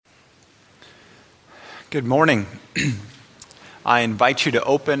Good morning. I invite you to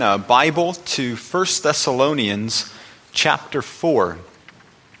open a Bible to 1 Thessalonians chapter 4.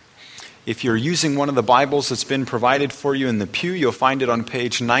 If you're using one of the Bibles that's been provided for you in the pew, you'll find it on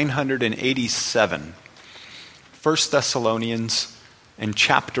page 987. 1 Thessalonians and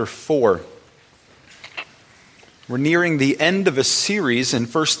chapter 4. We're nearing the end of a series in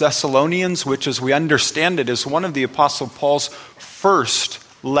 1 Thessalonians, which, as we understand it, is one of the Apostle Paul's first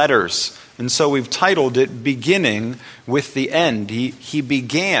letters. And so we've titled it Beginning with the End. He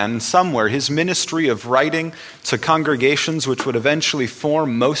began somewhere. His ministry of writing to congregations which would eventually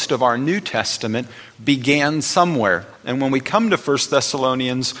form most of our New Testament began somewhere. And when we come to 1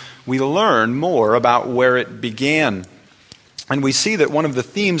 Thessalonians, we learn more about where it began. And we see that one of the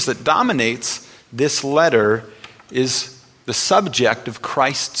themes that dominates this letter is the subject of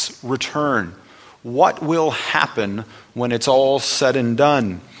Christ's return. What will happen when it's all said and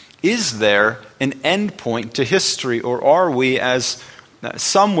done? Is there an end point to history, or are we, as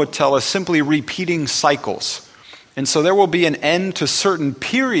some would tell us, simply repeating cycles? And so there will be an end to certain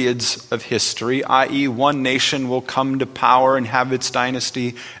periods of history, i.e. one nation will come to power and have its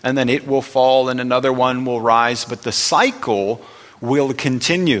dynasty, and then it will fall and another one will rise, but the cycle will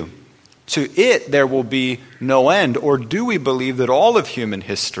continue. To it there will be no end. Or do we believe that all of human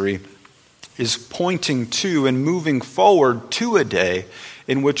history is pointing to and moving forward to a day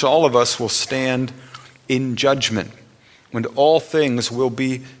in which all of us will stand in judgment, when all things will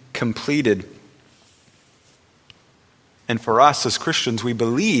be completed? And for us as Christians, we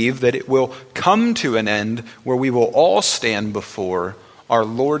believe that it will come to an end where we will all stand before our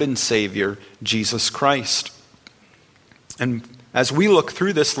Lord and Savior, Jesus Christ. And as we look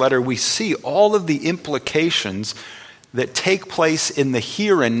through this letter, we see all of the implications that take place in the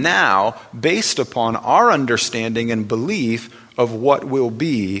here and now based upon our understanding and belief of what will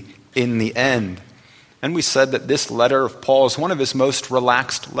be in the end. And we said that this letter of Paul is one of his most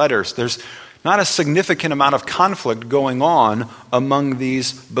relaxed letters. There's not a significant amount of conflict going on among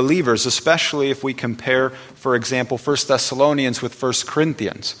these believers, especially if we compare, for example, 1 Thessalonians with 1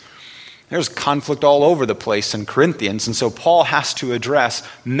 Corinthians. There's conflict all over the place in Corinthians, and so Paul has to address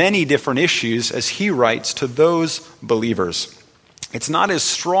many different issues as he writes to those believers. It's not as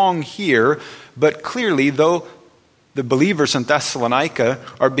strong here, but clearly, though the believers in Thessalonica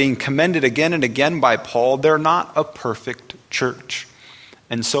are being commended again and again by Paul, they're not a perfect church.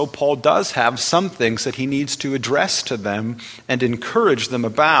 And so Paul does have some things that he needs to address to them and encourage them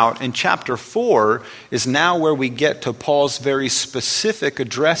about. And chapter 4 is now where we get to Paul's very specific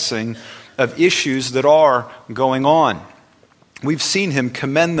addressing of issues that are going on. We've seen him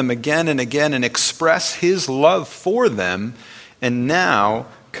commend them again and again and express his love for them, and now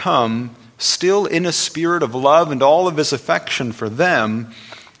come, still in a spirit of love and all of his affection for them,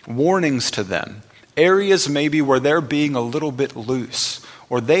 warnings to them. Areas maybe where they're being a little bit loose,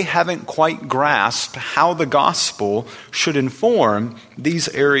 or they haven't quite grasped how the gospel should inform these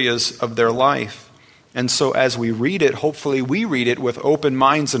areas of their life. And so as we read it, hopefully we read it with open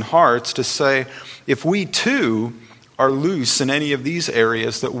minds and hearts to say, if we too are loose in any of these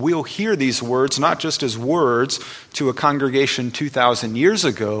areas, that we'll hear these words not just as words to a congregation 2,000 years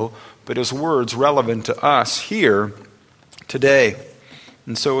ago, but as words relevant to us here today.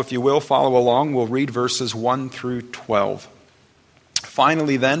 And so if you will follow along, we'll read verses 1 through 12.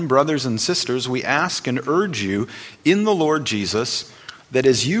 Finally then, brothers and sisters, we ask and urge you in the Lord Jesus, that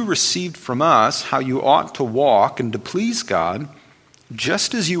as you received from us how you ought to walk and to please God,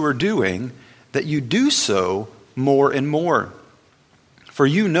 just as you are doing, that you do so more and more. For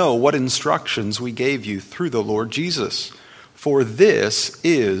you know what instructions we gave you through the Lord Jesus. For this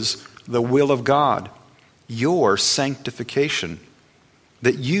is the will of God, your sanctification,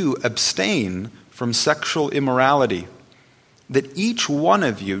 that you abstain from sexual immorality, that each one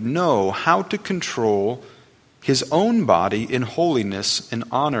of you know how to control his own body in holiness and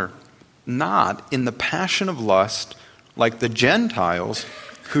honor, not in the passion of lust like the Gentiles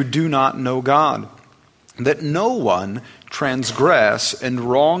who do not know God, that no one transgress and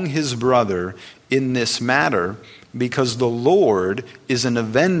wrong his brother in this matter, because the Lord is an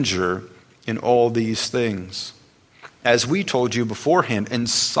avenger in all these things. As we told you beforehand and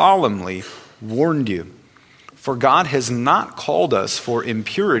solemnly warned you, for God has not called us for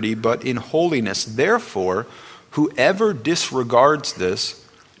impurity, but in holiness. Therefore, whoever disregards this,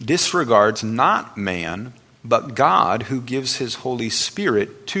 disregards not man, but God who gives his Holy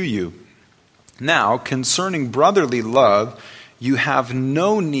Spirit to you. Now, concerning brotherly love, you have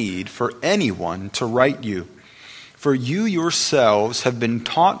no need for anyone to write you. For you yourselves have been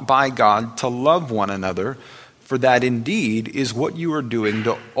taught by God to love one another, for that indeed is what you are doing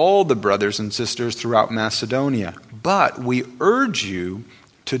to all the brothers and sisters throughout Macedonia. But we urge you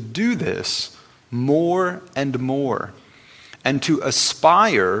to do this more and more, and to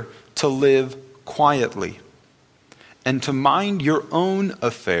aspire to live quietly, and to mind your own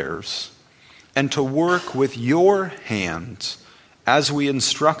affairs, and to work with your hands as we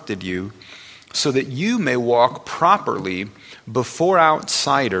instructed you, so that you may walk properly before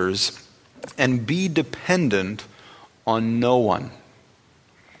outsiders and be dependent on no one.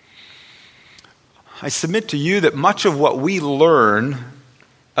 I submit to you that much of what we learn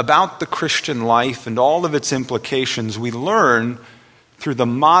about the Christian life and all of its implications, we learn through the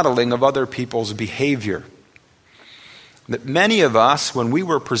modeling of other people's behavior. That many of us, when we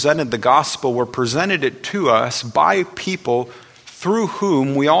were presented the gospel, were presented it to us by people through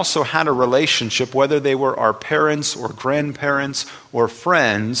whom we also had a relationship, whether they were our parents or grandparents or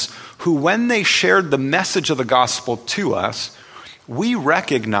friends, who when they shared the message of the gospel to us, we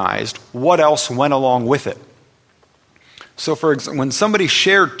recognized what else went along with it. So for example, when somebody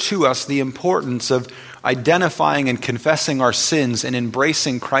shared to us the importance of identifying and confessing our sins and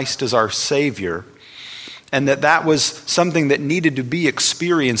embracing Christ as our Savior, and that was something that needed to be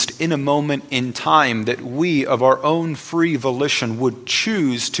experienced in a moment in time, that we of our own free volition would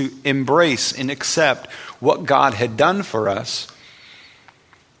choose to embrace and accept what God had done for us.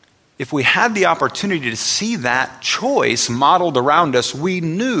 If we had the opportunity to see that choice modeled around us, we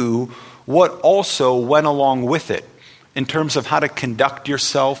knew what also went along with it in terms of how to conduct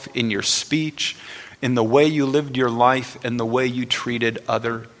yourself in your speech, in the way you lived your life, and the way you treated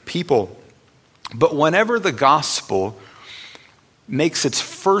other people. But whenever the gospel makes its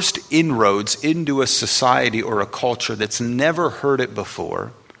first inroads into a society or a culture that's never heard it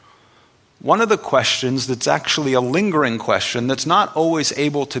before, one of the questions that's actually a lingering question that's not always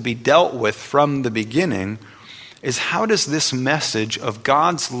able to be dealt with from the beginning is, how does this message of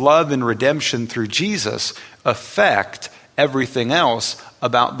God's love and redemption through Jesus affect everything else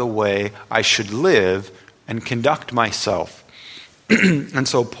about the way I should live and conduct myself? And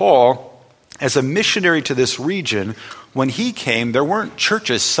so Paul, as a missionary to this region, when he came, there weren't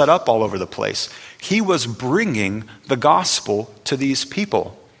churches set up all over the place. He was bringing the gospel to these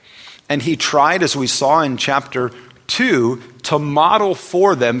people. And he tried, as we saw in chapter 2, to model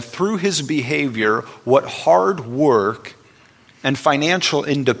for them through his behavior what hard work and financial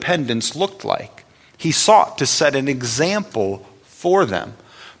independence looked like. He sought to set an example for them.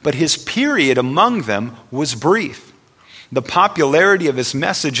 But his period among them was brief. The popularity of his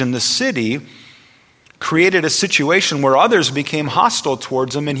message in the city created a situation where others became hostile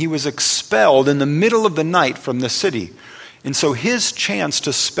towards him, and he was expelled in the middle of the night from the city. And so his chance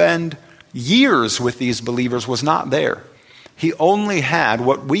to spend years with these believers was not there. He only had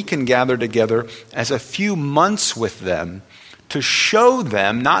what we can gather together as a few months with them to show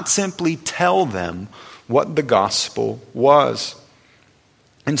them, not simply tell them, what the gospel was.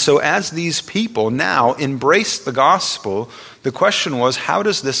 And so as these people now embraced the gospel, the question was, how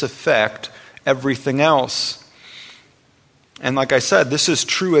does this affect everything else? And like I said, this is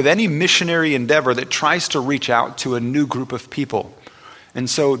true of any missionary endeavor that tries to reach out to a new group of people. And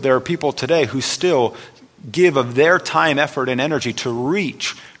so there are people today who still give of their time, effort, and energy to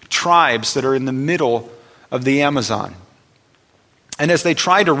reach tribes that are in the middle of the Amazon. And as they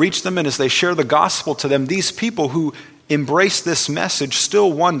try to reach them and as they share the gospel to them, these people who embrace this message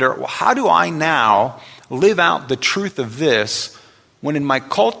still wonder, well, how do I now live out the truth of this when in my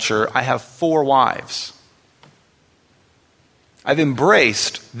culture I have 4 wives? I've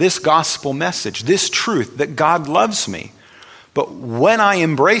embraced this gospel message, this truth that God loves me. But when I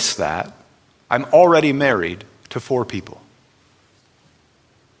embrace that, I'm already married to 4 people.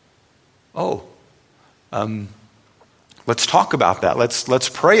 Let's talk about that. Let's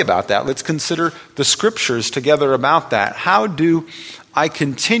pray about that. Let's consider the scriptures together about that. How do I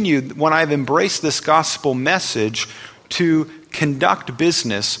continue, when I've embraced this gospel message, to conduct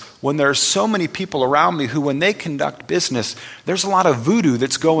business when there are so many people around me who, when they conduct business, there's a lot of voodoo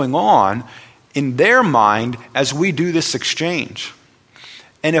that's going on in their mind as we do this exchange.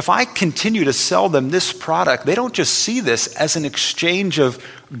 And if I continue to sell them this product, they don't just see this as an exchange of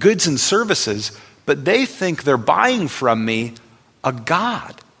goods and services, but they think they're buying from me a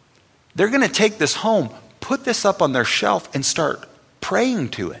god. They're going to take this home, put this up on their shelf, and start praying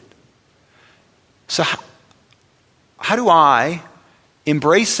to it. So how do I,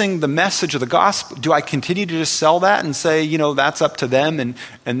 embracing the message of the gospel, do I continue to just sell that and say, that's up to them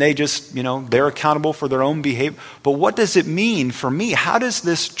and they just, they're accountable for their own behavior? But what does it mean for me? How does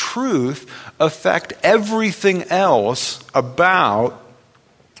this truth affect everything else about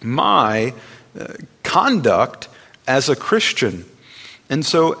my conduct as a Christian. And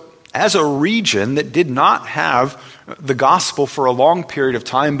so, as a region that did not have the gospel for a long period of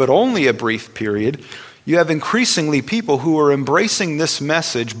time, but only a brief period, you have increasingly people who are embracing this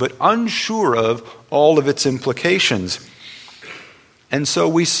message, but unsure of all of its implications. And so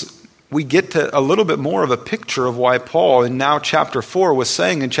we get to a little bit more of a picture of why Paul, in now chapter 4, was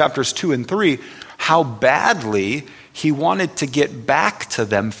saying in chapters 2 and 3, how badly he wanted to get back to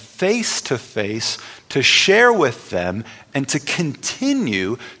them face to face, to share with them, and to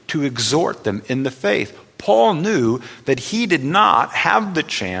continue to exhort them in the faith. Paul knew that he did not have the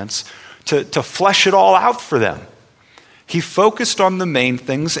chance to flesh it all out for them. He focused on the main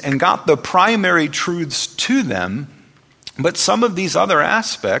things and got the primary truths to them, but some of these other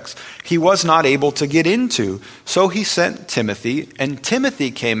aspects he was not able to get into. So he sent Timothy, and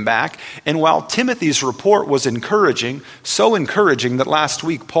Timothy came back, and while Timothy's report was encouraging, so encouraging that last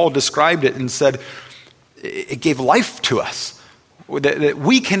week Paul described it and said, it gave life to us, that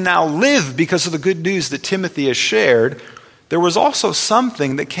we can now live because of the good news that Timothy has shared. There was also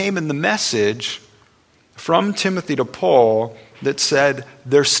something that came in the message from Timothy to Paul that said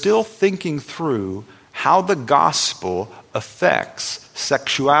they're still thinking through how the gospel affects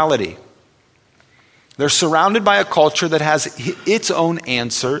sexuality. They're surrounded by a culture that has its own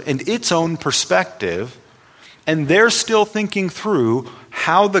answer and its own perspective, and they're still thinking through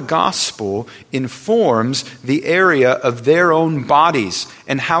how the gospel informs the area of their own bodies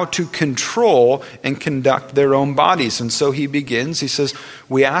and how to control and conduct their own bodies. And so he begins, he says,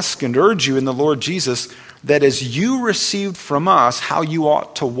 we ask and urge you in the Lord Jesus that as you received from us how you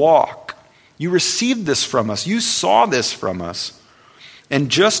ought to walk. You received this from us. You saw this from us. And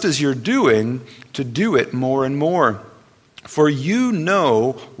just as you're doing, to do it more and more. For you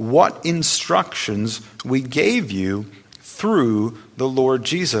know what instructions we gave you through the Lord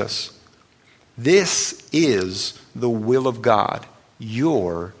Jesus. This is the will of God,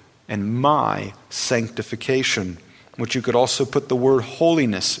 your and my sanctification, which you could also put the word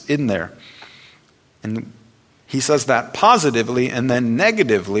holiness in there. And he says that positively, and then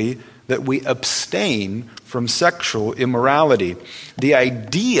negatively, that we abstain from sexual immorality. The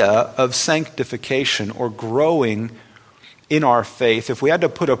idea of sanctification or growing in our faith, if we had to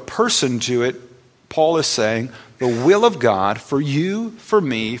put a person to it, Paul is saying the will of God for you, for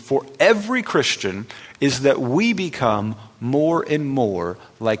me, for every Christian is that we become more and more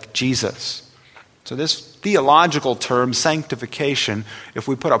like Jesus. So this theological term, sanctification, if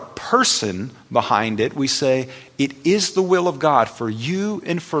we put a person behind it, we say it is the will of God for you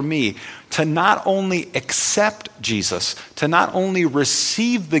and for me to not only accept Jesus, to not only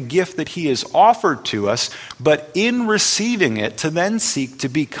receive the gift that he has offered to us, but in receiving it, to then seek to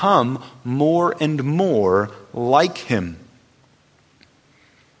become more and more like him.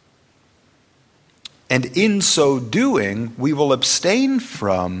 And in so doing, we will abstain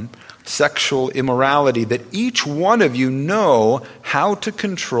from sexual immorality, that each one of you know how to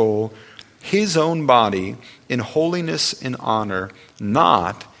control his own body in holiness and honor,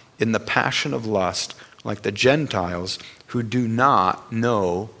 not in the passion of lust like the Gentiles who do not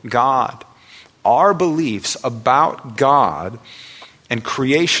know God. Our beliefs about God and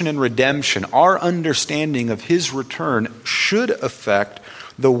creation and redemption, our understanding of his return should affect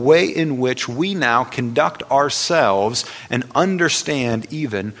the way in which we now conduct ourselves and understand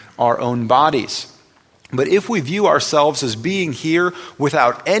even our own bodies. But if we view ourselves as being here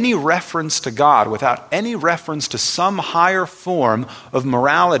without any reference to God, without any reference to some higher form of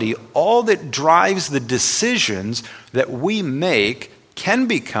morality, all that drives the decisions that we make can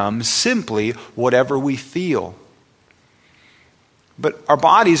become simply whatever we feel. But our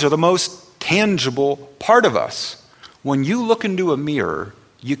bodies are the most tangible part of us. When you look into a mirror,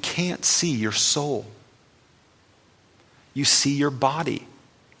 you can't see your soul. You see your body.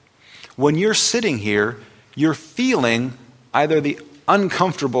 When you're sitting here, you're feeling either the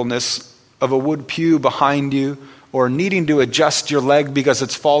uncomfortableness of a wood pew behind you or needing to adjust your leg because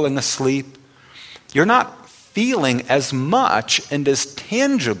it's falling asleep. You're not feeling as much and as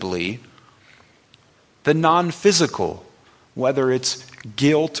tangibly the non-physical, whether it's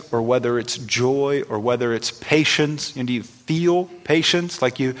guilt or whether it's joy or whether it's patience. And do you feel patience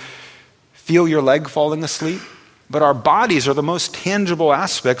like you feel your leg falling asleep? But our bodies are the most tangible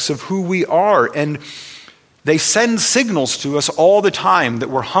aspects of who we are, and they send signals to us all the time that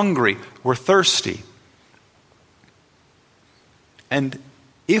we're hungry, we're thirsty. And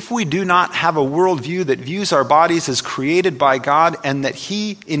if we do not have a worldview that views our bodies as created by God, and that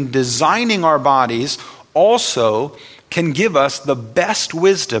he, in designing our bodies, also can give us the best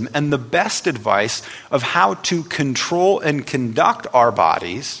wisdom and the best advice of how to control and conduct our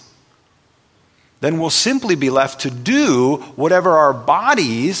bodies, then we'll simply be left to do whatever our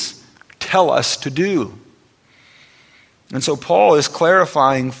bodies tell us to do. And so Paul is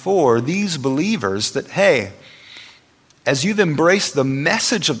clarifying for these believers that, hey, as you've embraced the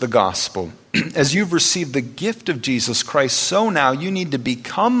message of the gospel, as you've received the gift of Jesus Christ, so now you need to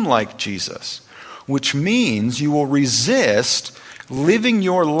become like Jesus, which means you will resist living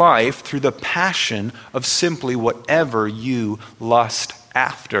your life through the passion of simply whatever you lust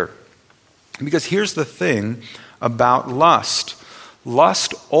after. Because here's the thing about lust.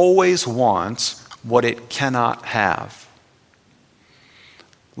 Lust always wants what it cannot have.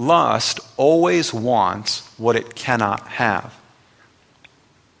 Lust always wants what it cannot have.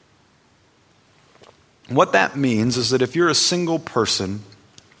 What that means is that if you're a single person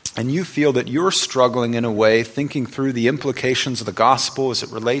and you feel that you're struggling in a way, thinking through the implications of the gospel as it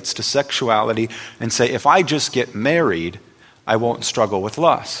relates to sexuality, and say, if I just get married, I won't struggle with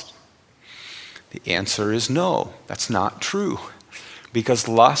lust. The answer is no, that's not true. Because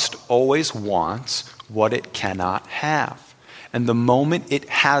lust always wants what it cannot have. And the moment it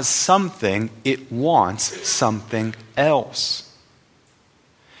has something, it wants something else.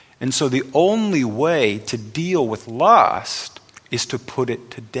 And so the only way to deal with lust is to put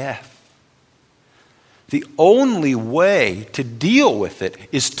it to death. The only way to deal with it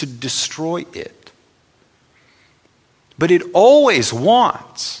is to destroy it. But it always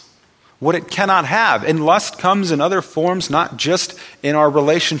wants what it cannot have. And lust comes in other forms, not just in our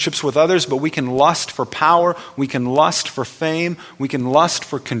relationships with others, but we can lust for power, we can lust for fame, we can lust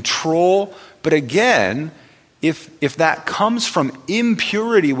for control. But again, if that comes from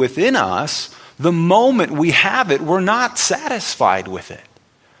impurity within us, the moment we have it, we're not satisfied with it.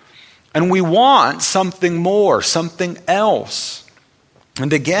 And we want something more, something else.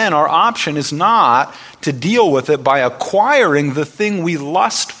 And again, our option is not to deal with it by acquiring the thing we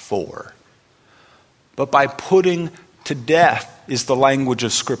lust for, but by putting to death, is the language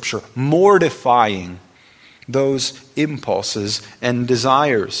of Scripture, mortifying those impulses and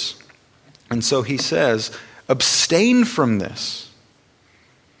desires. And so he says, abstain from this.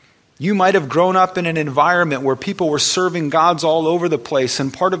 You might have grown up in an environment where people were serving gods all over the place,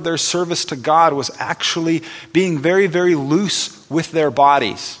 and part of their service to God was actually being very, very loose with their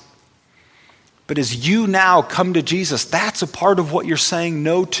bodies. But as you now come to Jesus, that's a part of what you're saying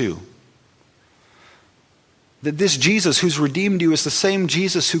no to. That this Jesus who's redeemed you is the same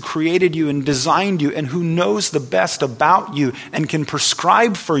Jesus who created you and designed you and who knows the best about you and can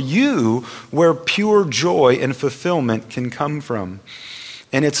prescribe for you where pure joy and fulfillment can come from.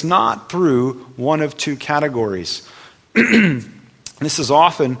 And it's not through one of two categories. This is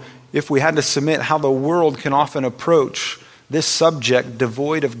often, if we had to submit, how the world can often approach this subject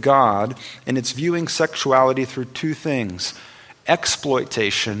devoid of God, and it's viewing sexuality through two things: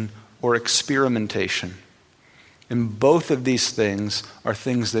 exploitation or experimentation. And both of these things are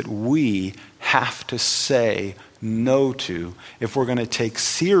things that we have to say no to if we're going to take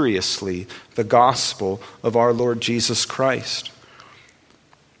seriously the gospel of our Lord Jesus Christ.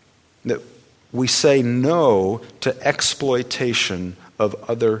 That we say no to exploitation of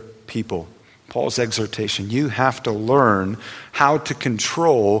other people. Paul's exhortation, you have to learn how to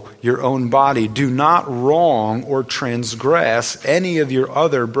control your own body. Do not wrong or transgress any of your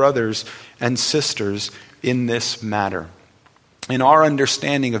other brothers and sisters in this matter. In our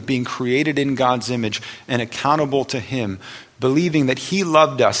understanding of being created in God's image and accountable to Him, believing that He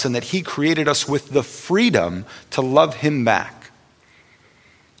loved us and that He created us with the freedom to love Him back.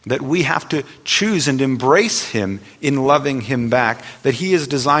 That we have to choose and embrace Him in loving Him back. That He has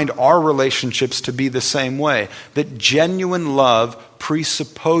designed our relationships to be the same way. That genuine love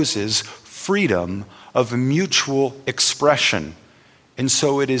presupposes freedom of mutual expression. And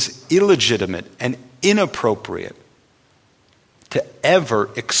so it is illegitimate and inappropriate to ever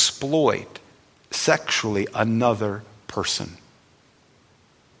exploit sexually another person.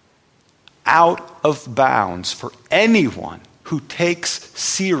 Out of bounds for anyone who takes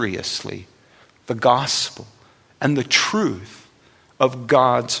seriously the gospel and the truth of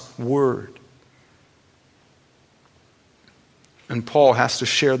God's word. And Paul has to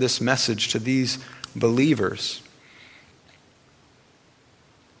share this message to these believers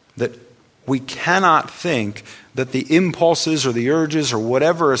that we cannot think that the impulses or the urges or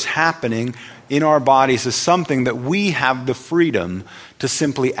whatever is happening in our bodies is something that we have the freedom to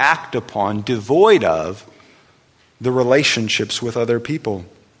simply act upon, devoid of the relationships with other people.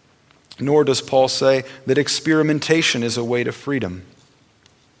 Nor does Paul say that experimentation is a way to freedom.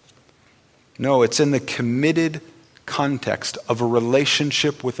 No, it's in the committed context of a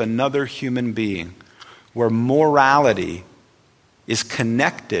relationship with another human being where morality is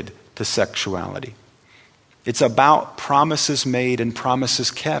connected to to sexuality. It's about promises made and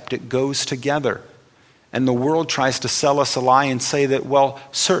promises kept. It goes together. And the world tries to sell us a lie and say that, well,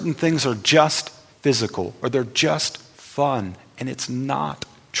 certain things are just physical or they're just fun. And it's not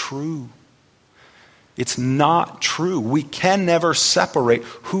true. It's not true. We can never separate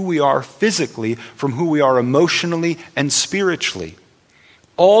who we are physically from who we are emotionally and spiritually.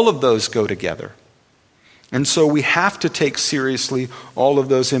 All of those go together. And so we have to take seriously all of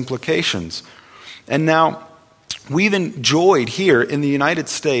those implications. And now, we've enjoyed here in the United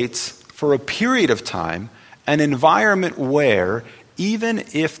States for a period of time an environment where even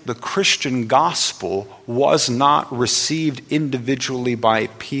if the Christian gospel was not received individually by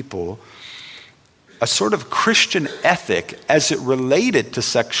people, a sort of Christian ethic as it related to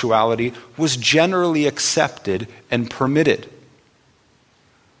sexuality was generally accepted and permitted.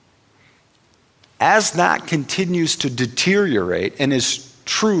 As that continues to deteriorate and is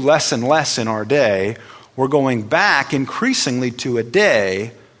true less and less in our day, we're going back increasingly to a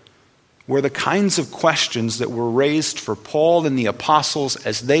day where the kinds of questions that were raised for Paul and the apostles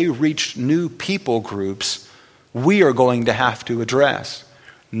as they reached new people groups, we are going to have to address.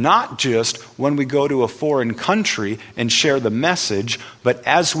 Not just when we go to a foreign country and share the message, but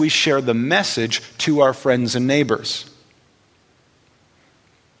as we share the message to our friends and neighbors.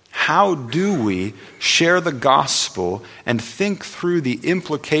 How do we share the gospel and think through the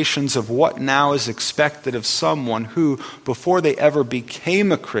implications of what now is expected of someone who, before they ever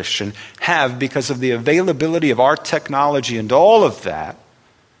became a Christian, have, because of the availability of our technology and all of that,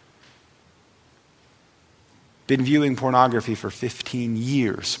 been viewing pornography for 15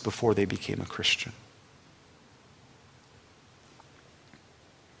 years before they became a Christian?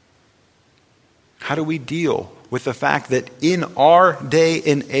 How do we deal with the fact that in our day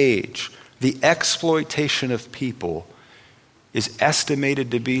and age, the exploitation of people is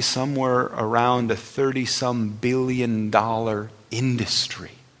estimated to be somewhere around a $30-some billion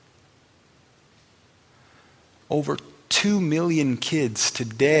industry? Over 2 million kids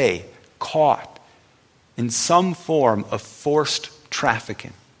today caught in some form of forced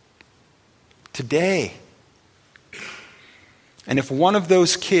trafficking. Today. And if one of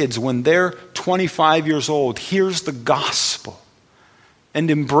those kids, when they're 25 years old, hears the gospel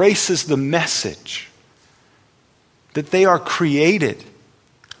and embraces the message that they are created,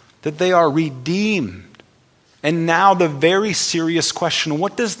 that they are redeemed, and now the very serious question,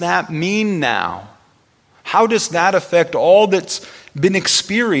 what does that mean now? How does that affect all that's been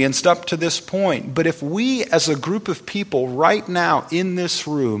experienced up to this point? But if we as a group of people right now in this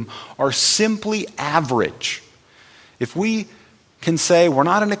room are simply average, if we can say we're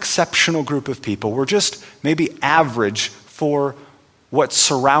not an exceptional group of people, we're just maybe average for what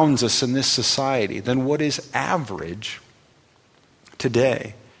surrounds us in this society, then what is average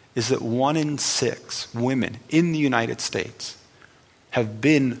today is that 1 in 6 women in the United States have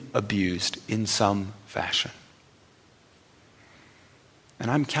been abused in some fashion.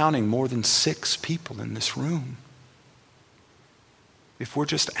 And I'm counting more than 6 people in this room. If we're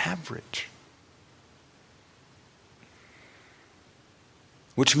just average.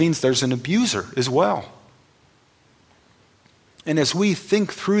 Which means there's an abuser as well. And as we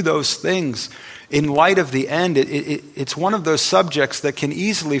think through those things, in light of the end, it's one of those subjects that can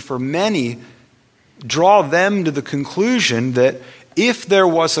easily, for many, draw them to the conclusion that if there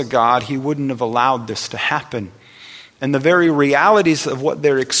was a God, he wouldn't have allowed this to happen. And the very realities of what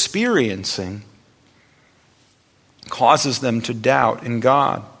they're experiencing causes them to doubt in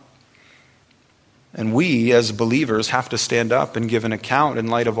God. And we, as believers, have to stand up and give an account in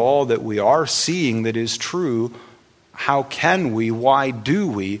light of all that we are seeing that is true. How can we, why do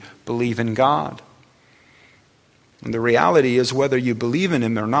we believe in God? And the reality is, whether you believe in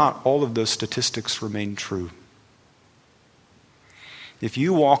him or not, all of those statistics remain true. If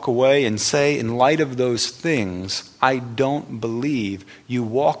you walk away and say, in light of those things, I don't believe, you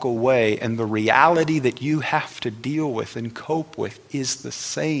walk away and the reality that you have to deal with and cope with is the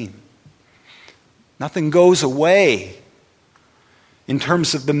same. Nothing goes away in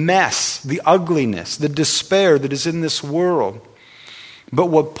terms of the mess, the ugliness, the despair that is in this world. But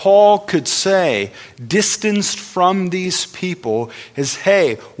what Paul could say, distanced from these people, is,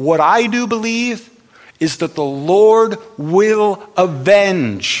 hey, what I do believe is that the Lord will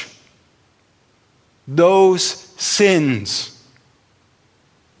avenge those sins.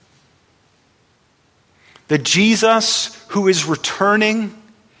 That Jesus, who is returning,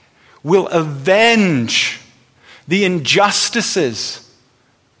 will avenge the injustices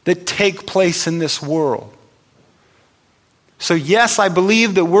that take place in this world. So yes, I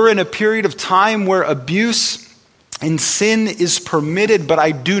believe that we're in a period of time where abuse And sin is permitted, but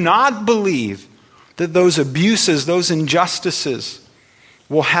I do not believe that those abuses, those injustices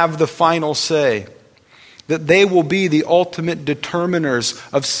will have the final say, that they will be the ultimate determiners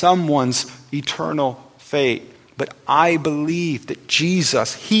of someone's eternal fate. But I believe that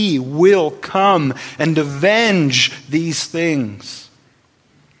Jesus, He will come and avenge these things.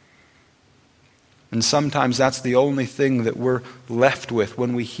 And sometimes that's the only thing that we're left with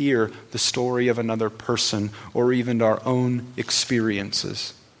when we hear the story of another person or even our own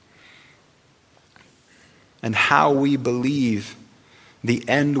experiences. And how we believe the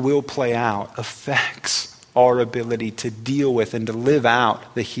end will play out affects our ability to deal with and to live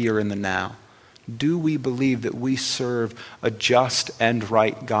out the here and the now. Do we believe that we serve a just and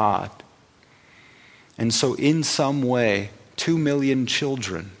right God? And so in some way, 2 million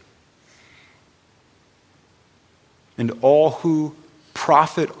children and all who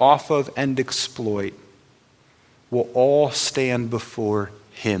profit off of and exploit will all stand before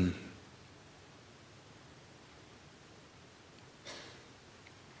Him.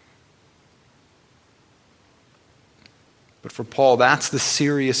 But for Paul, that's the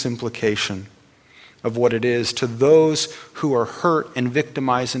serious implication of what it is. To those who are hurt and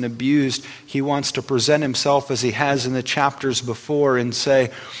victimized and abused, he wants to present himself as he has in the chapters before and say,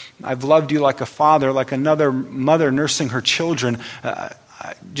 I've loved you like a father, like another mother nursing her children,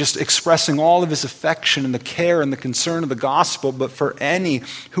 just expressing all of his affection and the care and the concern of the gospel. But for any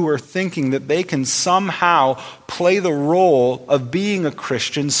who are thinking that they can somehow play the role of being a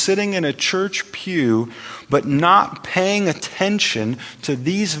Christian, sitting in a church pew, but not paying attention to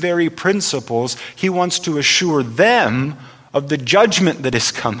these very principles, he wants to assure them of the judgment that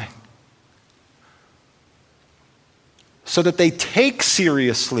is coming, so that they take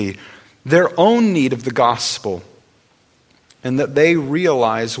seriously their own need of the gospel, and that they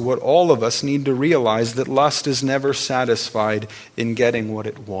realize what all of us need to realize, that lust is never satisfied in getting what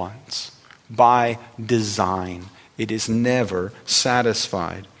it wants. By design, it is never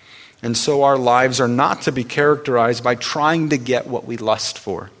satisfied. And so our lives are not to be characterized by trying to get what we lust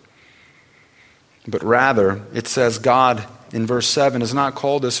for. But rather, it says God, in verse 7, has not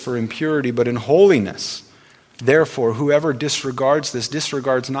called us for impurity, but in holiness. Therefore, whoever disregards this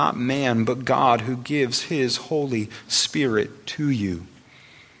disregards not man, but God, who gives His Holy Spirit to you.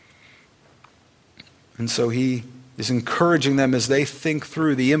 And so he is encouraging them as they think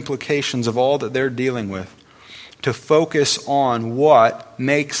through the implications of all that they're dealing with, to focus on what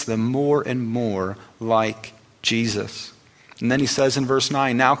makes them more and more like Jesus. And then he says in verse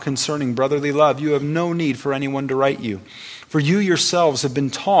 9, now concerning brotherly love, you have no need for anyone to write you. For you yourselves have been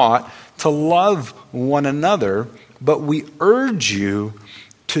taught to love one another, but we urge you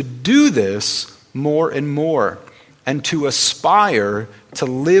to do this more and more, and to aspire to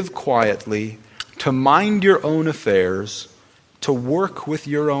live quietly, to mind your own affairs, to work with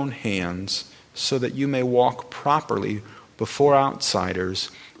your own hands, so that you may walk properly before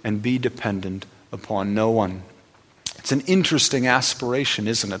outsiders and be dependent upon no one. It's an interesting aspiration,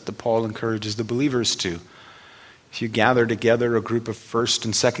 isn't it, that Paul encourages the believers to. If you gather together a group of first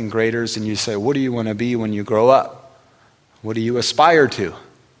and second graders and you say, what do you want to be when you grow up? What do you aspire to?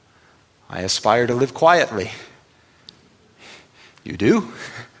 I aspire to live quietly. You do?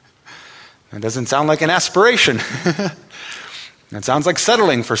 That doesn't sound like an aspiration. That sounds like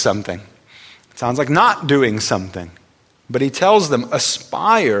settling for something. It sounds like not doing something. But he tells them,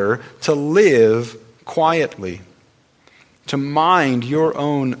 aspire to live quietly, to mind your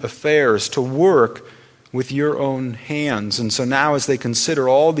own affairs, to work with your own hands. And so now as they consider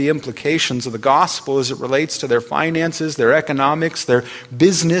all the implications of the gospel as it relates to their finances, their economics, their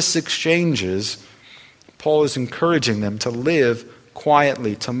business exchanges, Paul is encouraging them to live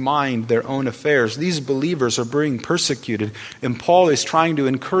quietly, to mind their own affairs. These believers are being persecuted, and Paul is trying to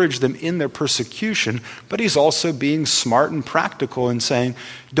encourage them in their persecution, but he's also being smart and practical and saying,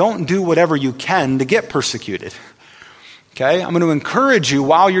 don't do whatever you can to get persecuted. Okay, I'm going to encourage you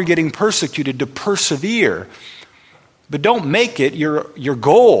while you're getting persecuted to persevere, but don't make it your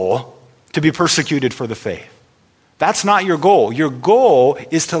goal to be persecuted for the faith. That's not your goal. Your goal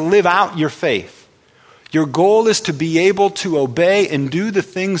is to live out your faith. Your goal is to be able to obey and do the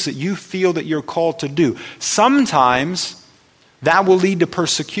things that you feel that you're called to do. Sometimes that will lead to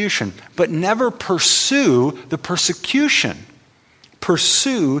persecution, but never pursue the persecution.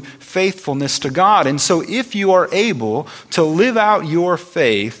 Pursue faithfulness to God. And so if you are able to live out your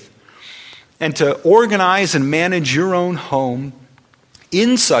faith and to organize and manage your own home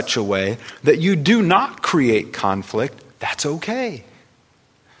in such a way that you do not create conflict, that's okay.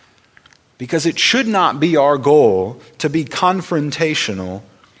 Because it should not be our goal to be confrontational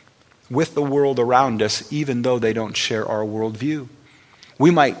with the world around us, even though they don't share our worldview. We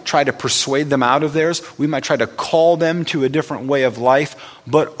might try to persuade them out of theirs. We might try to call them to a different way of life.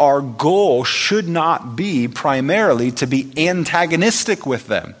 But our goal should not be primarily to be antagonistic with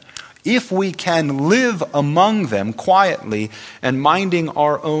them. If we can live among them quietly and minding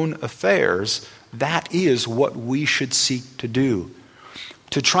our own affairs, that is what we should seek to do.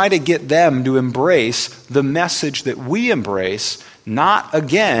 To try to get them to embrace the message that we embrace, not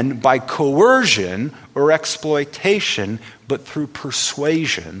again by coercion or exploitation, but through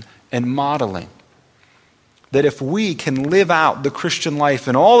persuasion and modeling. That if we can live out the Christian life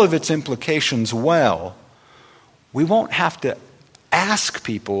and all of its implications well, we won't have to ask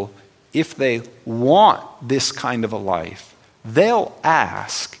people if they want this kind of a life. They'll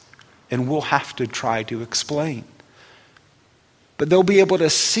ask, and we'll have to try to explain. But they'll be able to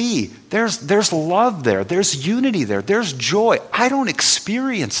see there's love there, there's unity there, there's joy. I don't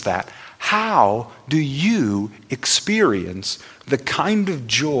experience that. How do you experience the kind of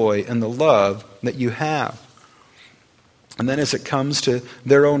joy and the love that you have? And then as it comes to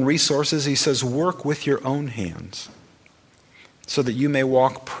their own resources, he says, work with your own hands so that you may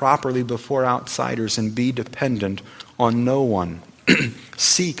walk properly before outsiders and be dependent on no one.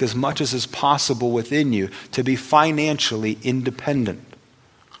 Seek as much as is possible within you to be financially independent.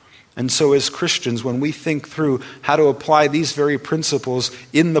 And so as Christians, when we think through how to apply these very principles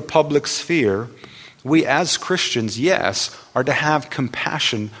in the public sphere, we as Christians, yes, are to have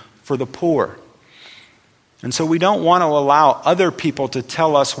compassion for the poor. And so we don't want to allow other people to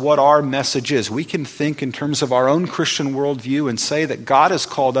tell us what our message is. We can think in terms of our own Christian worldview and say that God has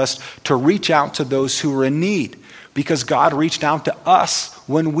called us to reach out to those who are in need, because God reached out to us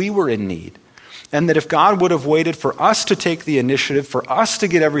when we were in need. And that if God would have waited for us to take the initiative, for us to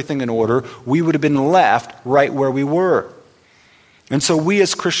get everything in order, we would have been left right where we were. And so we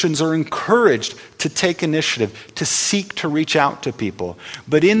as Christians are encouraged to take initiative, to seek to reach out to people.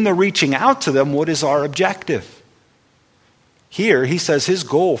 But in the reaching out to them, what is our objective? Here, he says his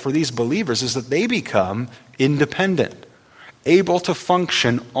goal for these believers is that they become independent, able to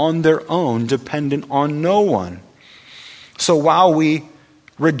function on their own, dependent on no one. So while we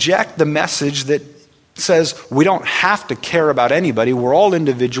reject the message that says we don't have to care about anybody, we're all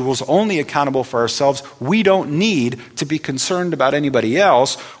individuals, only accountable for ourselves, we don't need to be concerned about anybody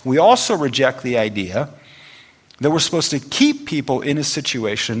else, we also reject the idea that we're supposed to keep people in a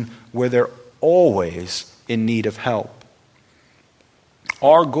situation where they're always in need of help.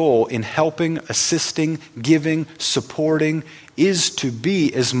 Our goal in helping, assisting, giving, supporting is to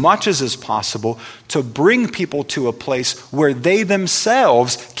be, as much as is possible, to bring people to a place where they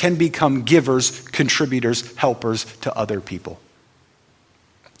themselves can become givers, contributors, helpers to other people.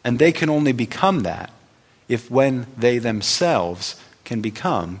 And they can only become that when they themselves can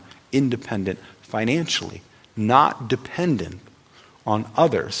become independent financially, not dependent on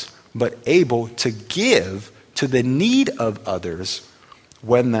others, but able to give to the need of others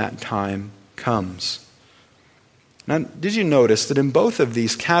when that time comes. Now, did you notice that in both of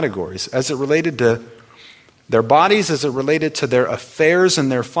these categories, as it related to their bodies, as it related to their affairs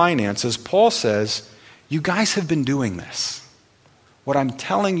and their finances, Paul says, you guys have been doing this. What I'm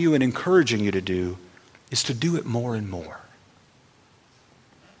telling you and encouraging you to do is to do it more and more.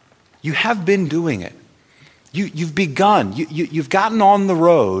 You have been doing it. You've begun. You've gotten on the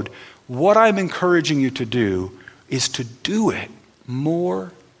road. What I'm encouraging you to do is to do it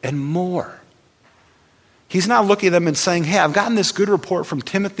more and more. He's not looking at them and saying, hey, I've gotten this good report from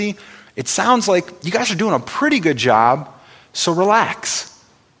Timothy. It sounds like you guys are doing a pretty good job, so relax.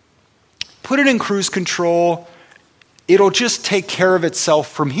 Put it in cruise control. It'll just take care of itself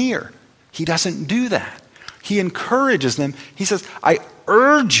from here. He doesn't do that. He encourages them. He says, I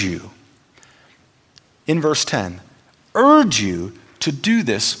urge you, in verse 10, urge you to do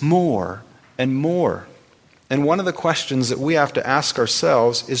this more and more. And one of the questions that we have to ask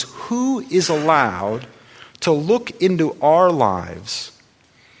ourselves is, who is allowed to look into our lives,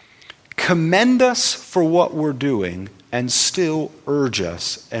 commend us for what we're doing, and still urge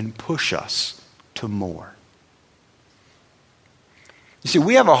us and push us to more? You see,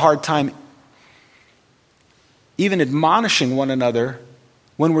 we have a hard time even admonishing one another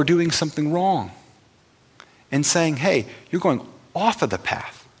when we're doing something wrong and saying, hey, you're going off of the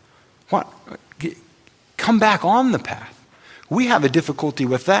path. Come back on the path. We have a difficulty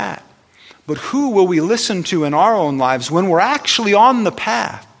with that. But who will we listen to in our own lives when we're actually on the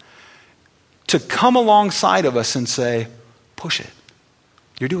path to come alongside of us and say, push it.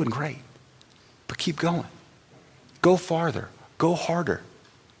 You're doing great. But keep going. Go farther. Go harder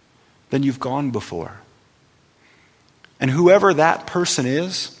than you've gone before. And whoever that person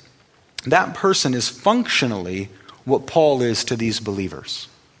is, that person is functionally what Paul is to these believers.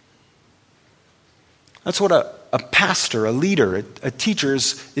 That's what a pastor, a leader, a teacher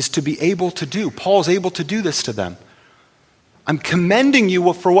is to be able to do. Paul's able to do this to them. I'm commending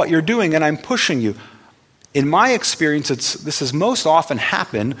you for what you're doing, and I'm pushing you. In my experience, this has most often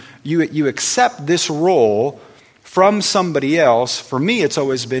happened. You accept this role from somebody else. For me, it's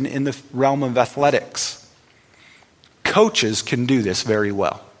always been in the realm of athletics. Coaches can do this very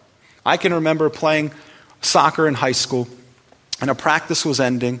well. I can remember playing soccer in high school, and a practice was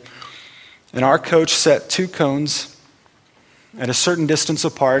ending, and our coach set 2 cones at a certain distance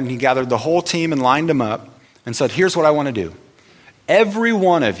apart, and he gathered the whole team and lined them up and said, here's what I want to do. Every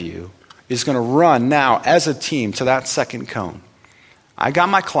one of you is going to run now as a team to that second cone. I got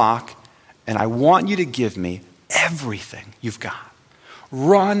my clock, and I want you to give me everything you've got.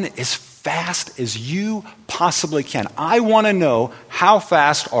 Run as fast as you possibly can. I want to know how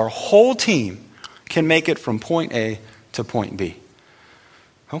fast our whole team can make it from point A to point B.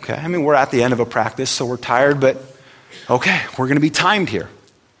 Okay, I mean, we're at the end of a practice, so we're tired, but okay, we're going to be timed here.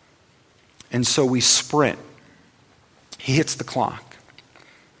 And so we sprint. He hits the clock.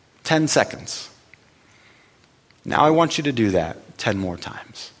 10 seconds. Now I want you to do that 10 more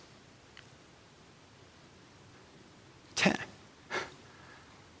times. 10.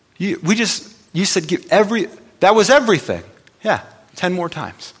 You said that was everything. Yeah, 10 more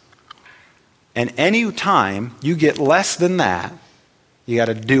times. And any time you get less than that, you got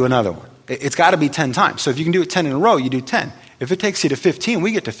to do another one. It's got to be 10 times. So if you can do it 10 in a row, you do 10. If it takes you to 15,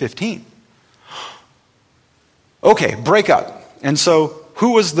 we get to 15. Okay, break up. And so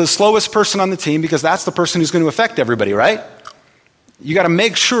who was the slowest person on the team? Because that's the person who's going to affect everybody, right? You got to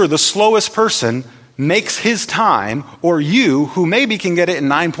make sure the slowest person makes his time, or you, who maybe can get it in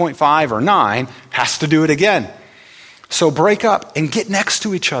 9.5 or 9, has to do it again. So break up and get next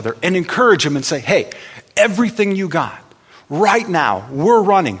to each other and encourage them and say, hey, everything you got, right now, we're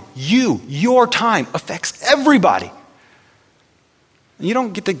running. Your time affects everybody. You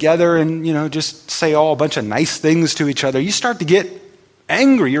don't get together and, just say a bunch of nice things to each other. You start to get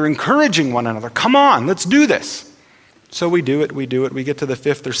angry. You're encouraging one another. Come on, let's do this. So we do it. We get to the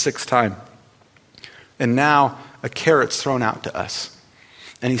 5th or 6th time. And now a carrot's thrown out to us.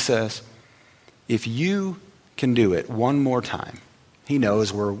 And he says, if you can do it one more time, he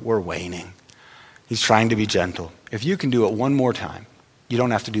knows we're waning. He's trying to be gentle. If you can do it one more time, you don't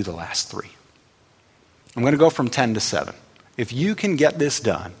have to do the last 3. I'm going to go from 10 to 7. If you can get this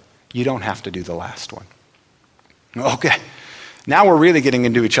done, you don't have to do the last one. Okay, now we're really getting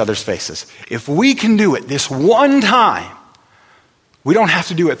into each other's faces. If we can do it this one time, we don't have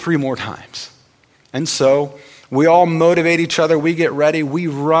to do it 3 more times. And so we all motivate each other. We get ready. We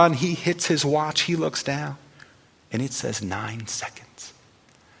run. He hits his watch. He looks down. And it says 9 seconds.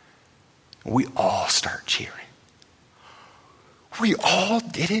 We all start cheering. We all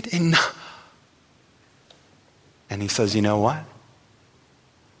did it in... And he says, you know what?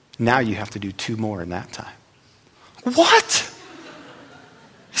 Now you have to do 2 more in that time. What?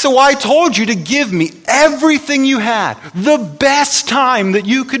 So I told you to give me everything you had, the best time that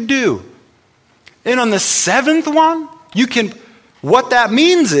you could do. And on the 7th one, what that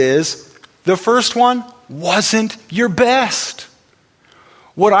means is the first one wasn't your best.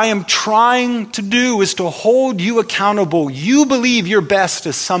 What I am trying to do is to hold you accountable. You believe your best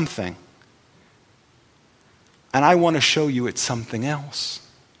is something. And I want to show you it's something else.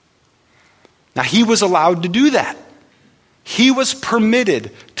 Now, he was allowed to do that. He was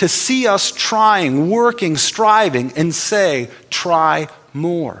permitted to see us trying, working, striving, and say, try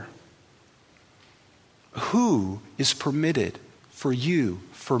more. Who is permitted for you,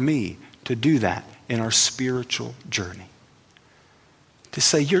 for me, to do that in our spiritual journey? To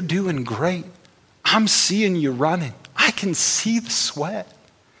say, you're doing great. I'm seeing you running. I can see the sweat.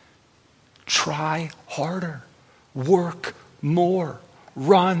 Try harder. Work more.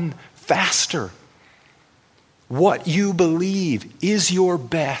 Run faster. What you believe is your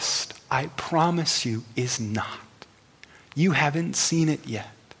best, I promise you, is not. You haven't seen it yet.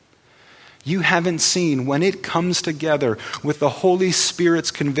 You haven't seen when it comes together with the Holy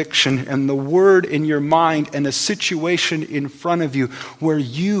Spirit's conviction and the word in your mind and a situation in front of you where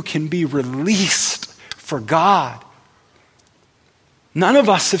you can be released for God. None of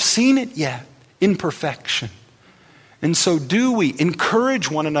us have seen it yet in perfection. And so do we encourage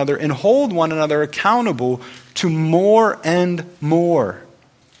one another and hold one another accountable to more and more.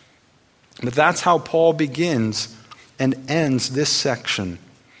 But that's how Paul begins and ends this section.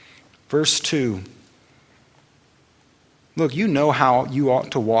 Verse 2. Look, you know how you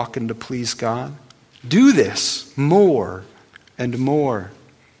ought to walk and to please God. Do this more and more.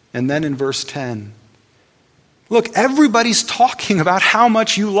 And then in verse 10, look, everybody's talking about how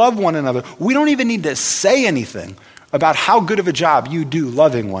much you love one another. We don't even need to say anything about how good of a job you do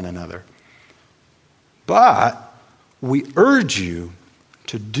loving one another. But we urge you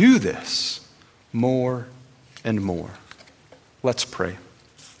to do this more and more. Let's pray.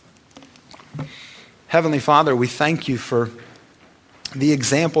 Heavenly Father, we thank you for the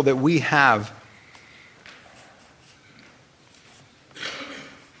example that we have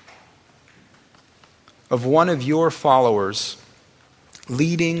of one of your followers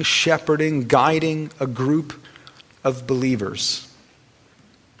leading, shepherding, guiding a group of believers,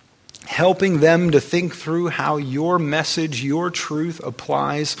 helping them to think through how your message, your truth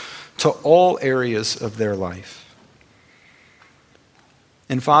applies to all areas of their life.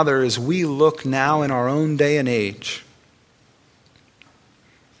 And Father, as we look now in our own day and age,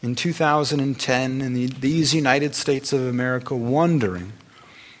 in 2010, in these United States of America, wondering,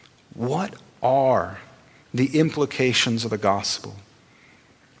 what are the implications of the gospel?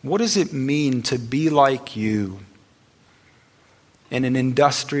 What does it mean to be like you in an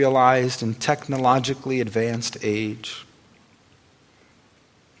industrialized and technologically advanced age?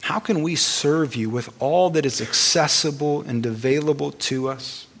 How can we serve you with all that is accessible and available to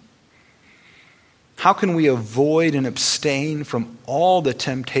us? How can we avoid and abstain from all the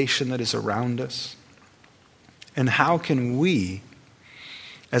temptation that is around us? And how can we,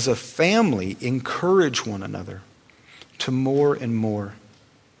 as a family, encourage one another to more and more?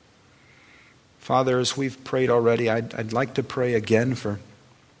 Father, as we've prayed already, I'd like to pray again for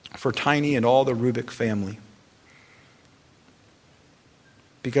Tiny and all the Rubik family.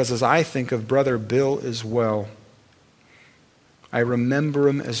 Because as I think of Brother Bill as well, I remember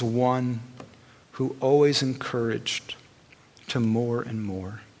him as one who always encouraged to more and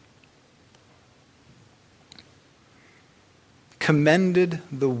more. Commended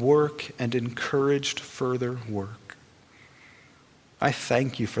the work and encouraged further work. I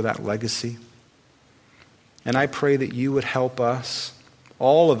thank you for that legacy. And I pray that you would help us,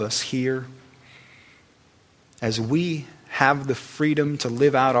 all of us here, as we have the freedom to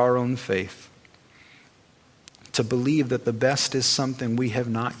live out our own faith, to believe that the best is something we have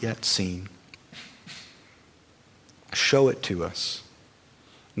not yet seen. Show it to us,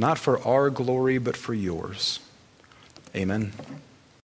 not for our glory, but for yours. Amen.